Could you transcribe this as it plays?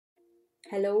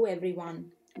Hello everyone.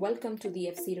 Welcome to the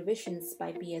FC Revisions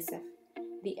by PSF.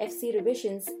 The FC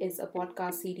Revisions is a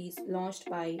podcast series launched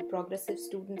by Progressive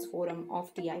Students Forum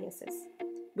of TISS.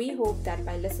 We hope that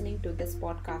by listening to this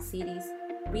podcast series,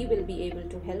 we will be able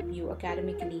to help you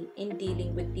academically in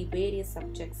dealing with the various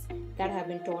subjects that have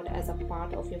been taught as a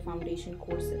part of your foundation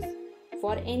courses.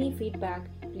 For any feedback,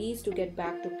 please do get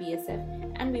back to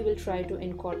PSF and we will try to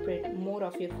incorporate more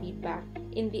of your feedback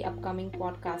in the upcoming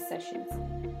podcast sessions.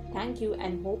 Thank you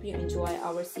and hope you enjoy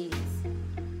our series.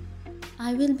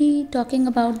 I will be talking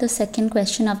about the second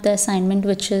question of the assignment,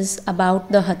 which is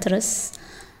about the Hathras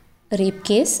rape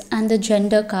case and the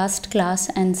gender, caste, class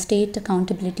and state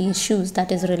accountability issues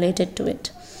that is related to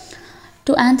it.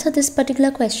 To answer this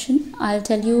particular question, I'll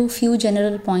tell you a few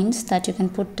general points that you can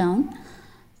put down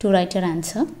to write your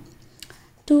answer.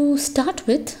 To start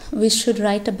with, we should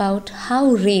write about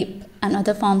how rape and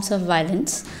other forms of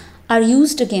violence are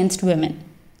used against women,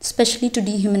 especially to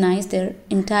dehumanize their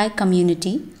entire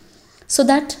community so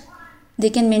that they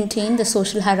can maintain the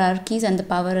social hierarchies and the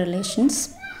power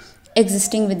relations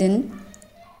existing within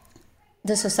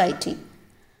the society.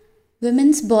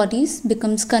 Women's bodies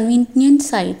becomes convenient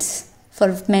sites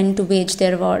for men to wage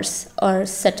their wars or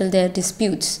settle their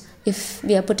disputes, if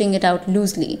we are putting it out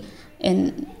loosely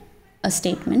in a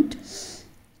statement.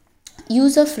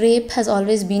 Use of rape has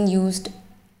always been used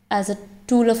as a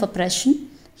tool of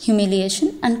oppression,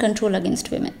 humiliation and control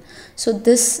against women. So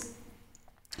this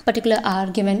particular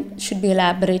argument should be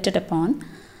elaborated upon.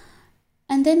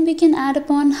 And then we can add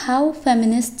upon how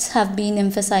feminists have been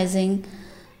emphasizing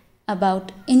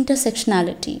about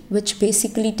intersectionality, which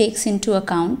basically takes into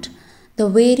account the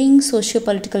varying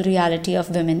socio-political reality of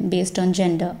women based on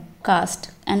gender, caste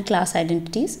and class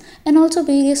identities, and also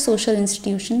various social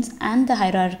institutions and the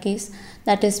hierarchies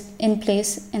that is in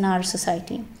place in our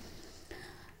society.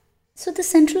 So the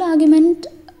central argument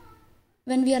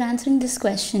when we are answering this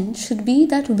question should be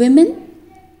that women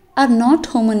are not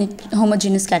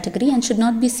homogeneous category and should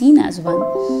not be seen as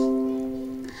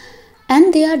one.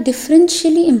 And they are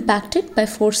differentially impacted by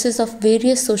forces of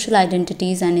various social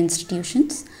identities and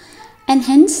institutions. And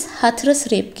hence,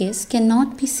 Hathras rape case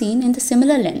cannot be seen in the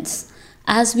similar lens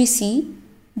as we see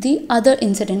the other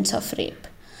incidents of rape.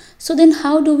 So then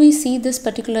how do we see this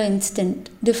particular incident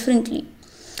differently?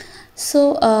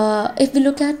 So if we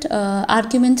look at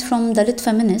arguments from Dalit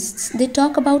feminists, they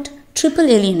talk about triple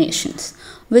alienations,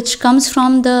 which comes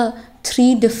from the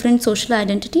three different social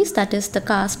identities, that is the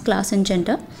caste, class and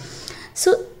gender.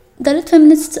 So Dalit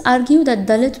feminists argue that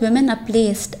Dalit women are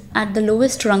placed at the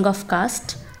lowest rung of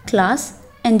caste, class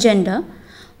and gender,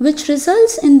 which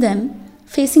results in them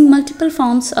facing multiple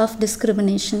forms of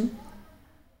discrimination,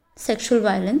 sexual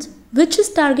violence, which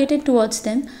is targeted towards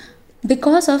them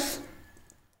because of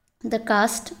the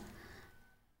caste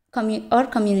or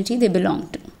community they belong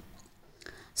to.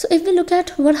 So if we look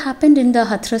at what happened in the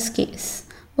Hathras case,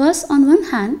 was on one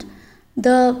hand,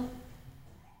 the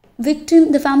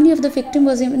family of the victim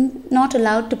was even not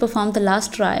allowed to perform the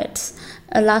last rites,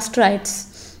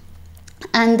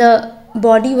 and the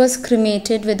body was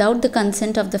cremated without the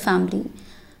consent of the family.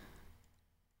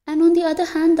 And on the other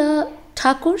hand, the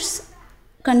Thakurs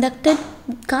conducted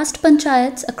caste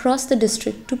panchayats across the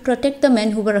district to protect the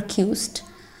men who were accused.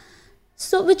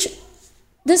 So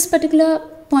this particular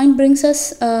point brings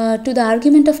us to the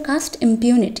argument of caste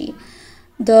impunity.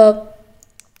 The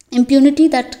impunity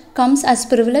that comes as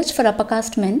privilege for upper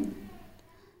caste men.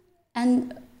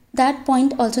 And that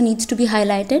point also needs to be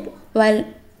highlighted while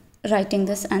writing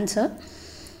this answer.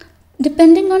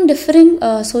 Depending on differing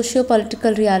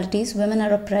socio-political realities, women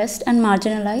are oppressed and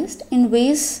marginalized in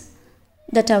ways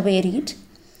that are varied.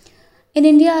 In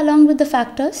India, along with the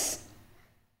factors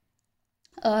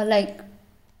like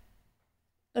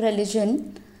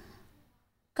religion,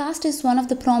 caste is one of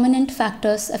the prominent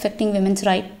factors affecting women's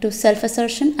right to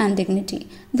self-assertion and dignity.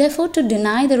 Therefore, to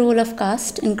deny the role of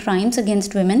caste in crimes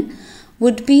against women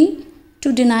would be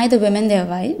to deny the women their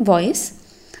voice.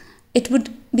 It would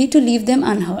be to leave them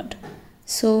unheard.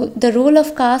 So, the role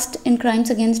of caste in crimes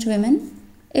against women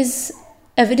is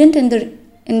evident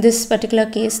in this particular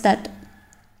case that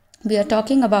we are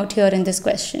talking about here in this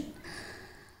question.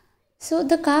 So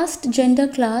the caste, gender,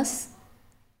 class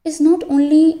is not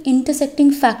only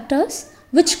intersecting factors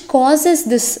which causes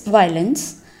this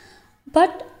violence,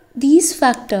 but these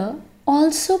factors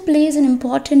also plays an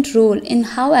important role in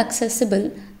how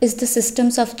accessible is the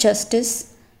systems of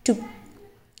justice to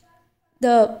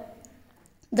the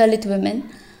Dalit women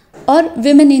or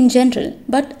women in general.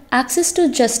 But access to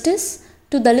justice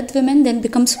to Dalit women then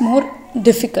becomes more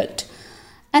difficult.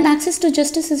 And access to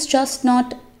justice is just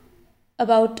not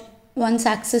about one's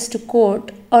access to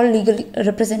court or legal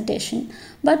representation,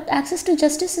 but access to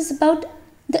justice is about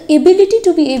the ability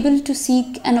to be able to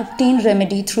seek and obtain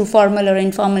remedy through formal or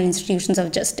informal institutions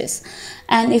of justice.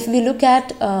 And if we look at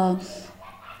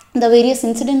the various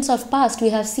incidents of past, we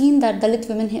have seen that Dalit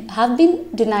women have been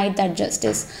denied that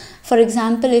justice. For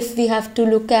example, if we have to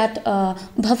look at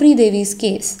Bhavri Devi's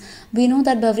case, we know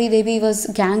that Bhavri Devi was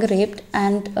gang raped,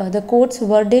 and the court's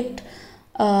verdict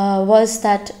was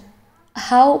that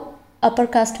how upper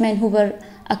caste men who were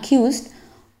accused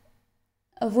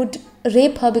would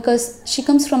rape her because she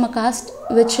comes from a caste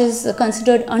which is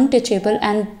considered untouchable,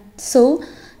 and so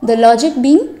the logic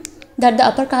being that the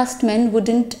upper caste men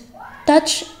wouldn't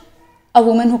touch a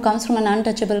woman who comes from an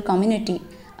untouchable community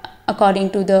according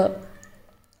to the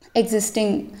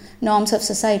existing norms of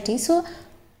society. So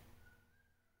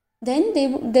then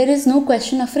there is no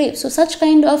question of rape. So such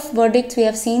kind of verdicts we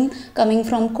have seen coming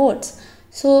from courts.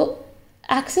 So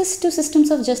access to systems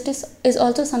of justice is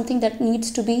also something that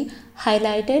needs to be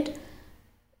highlighted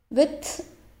with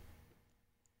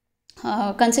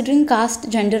considering caste,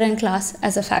 gender and class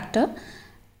as a factor.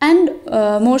 And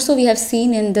more so we have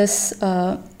seen in this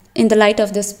in the light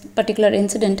of this particular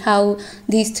incident how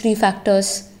these three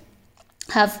factors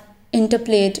have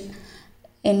interplayed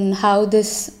in how the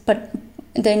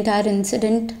entire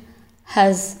incident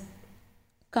has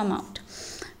come out.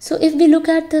 So if we look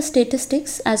at the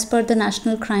statistics as per the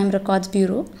National Crime Records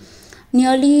Bureau,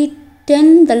 nearly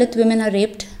 10 Dalit women are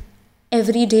raped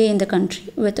every day in the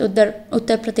country, with Uttar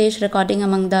Pradesh recording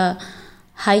among the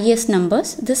highest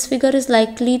numbers. This figure is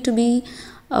likely to be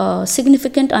a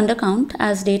significant undercount,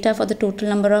 as data for the total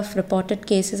number of reported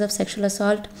cases of sexual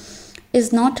assault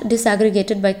is not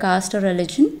disaggregated by caste or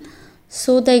religion.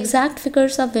 So the exact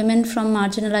figures of women from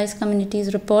marginalized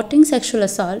communities reporting sexual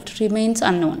assault remains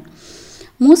unknown.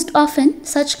 Most often,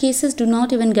 such cases do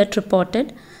not even get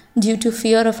reported due to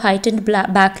fear of heightened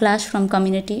backlash from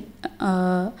community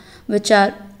which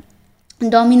are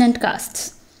dominant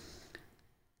castes.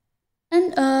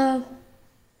 And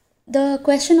the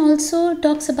question also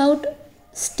talks about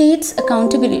states'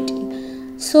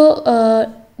 accountability.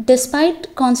 So,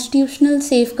 despite constitutional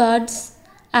safeguards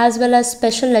as well as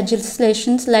special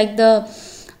legislations like the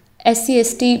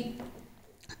SC/ST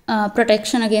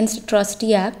Protection Against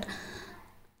Atrocity Act,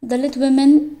 Dalit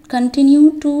women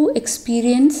continue to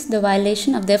experience the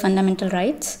violation of their fundamental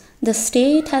rights. The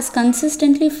state has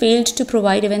consistently failed to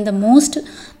provide even the most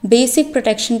basic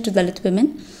protection to Dalit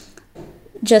women.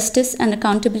 Justice and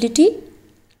accountability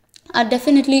are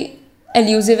definitely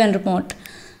elusive and remote.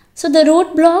 So the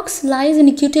roadblocks lies in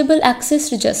equitable access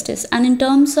to justice, and in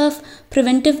terms of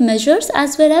preventive measures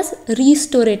as well as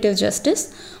restorative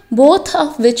justice, both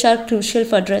of which are crucial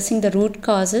for addressing the root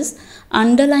causes,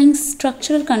 underlying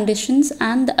structural conditions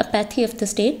and the apathy of the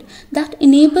state that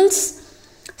enables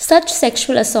such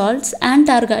sexual assaults and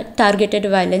targeted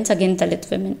violence against Dalit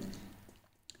women.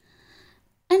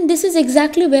 And this is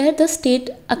exactly where the state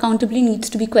accountability needs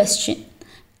to be questioned.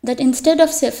 That instead of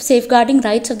safeguarding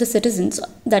rights of the citizens,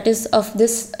 that is of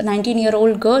this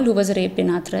 19-year-old girl who was raped in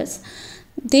Hathras,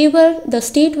 the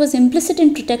state was implicit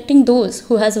in protecting those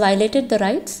who has violated the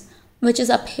rights,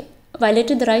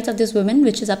 violated the rights of these women,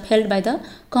 which is upheld by the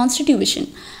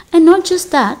Constitution. And not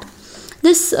just that,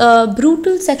 this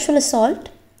brutal sexual assault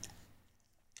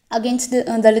against the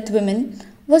Dalit women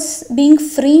was being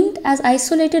framed as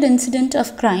isolated incident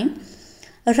of crime,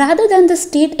 rather than the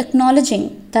state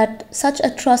acknowledging that such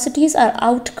atrocities are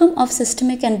outcome of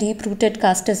systemic and deep-rooted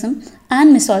casteism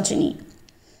and misogyny.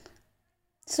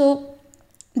 So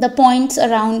the points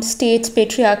around state's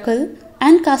patriarchal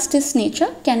and casteist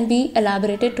nature can be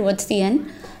elaborated towards the end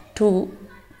to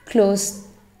close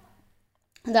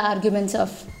the arguments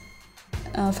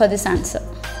for this answer.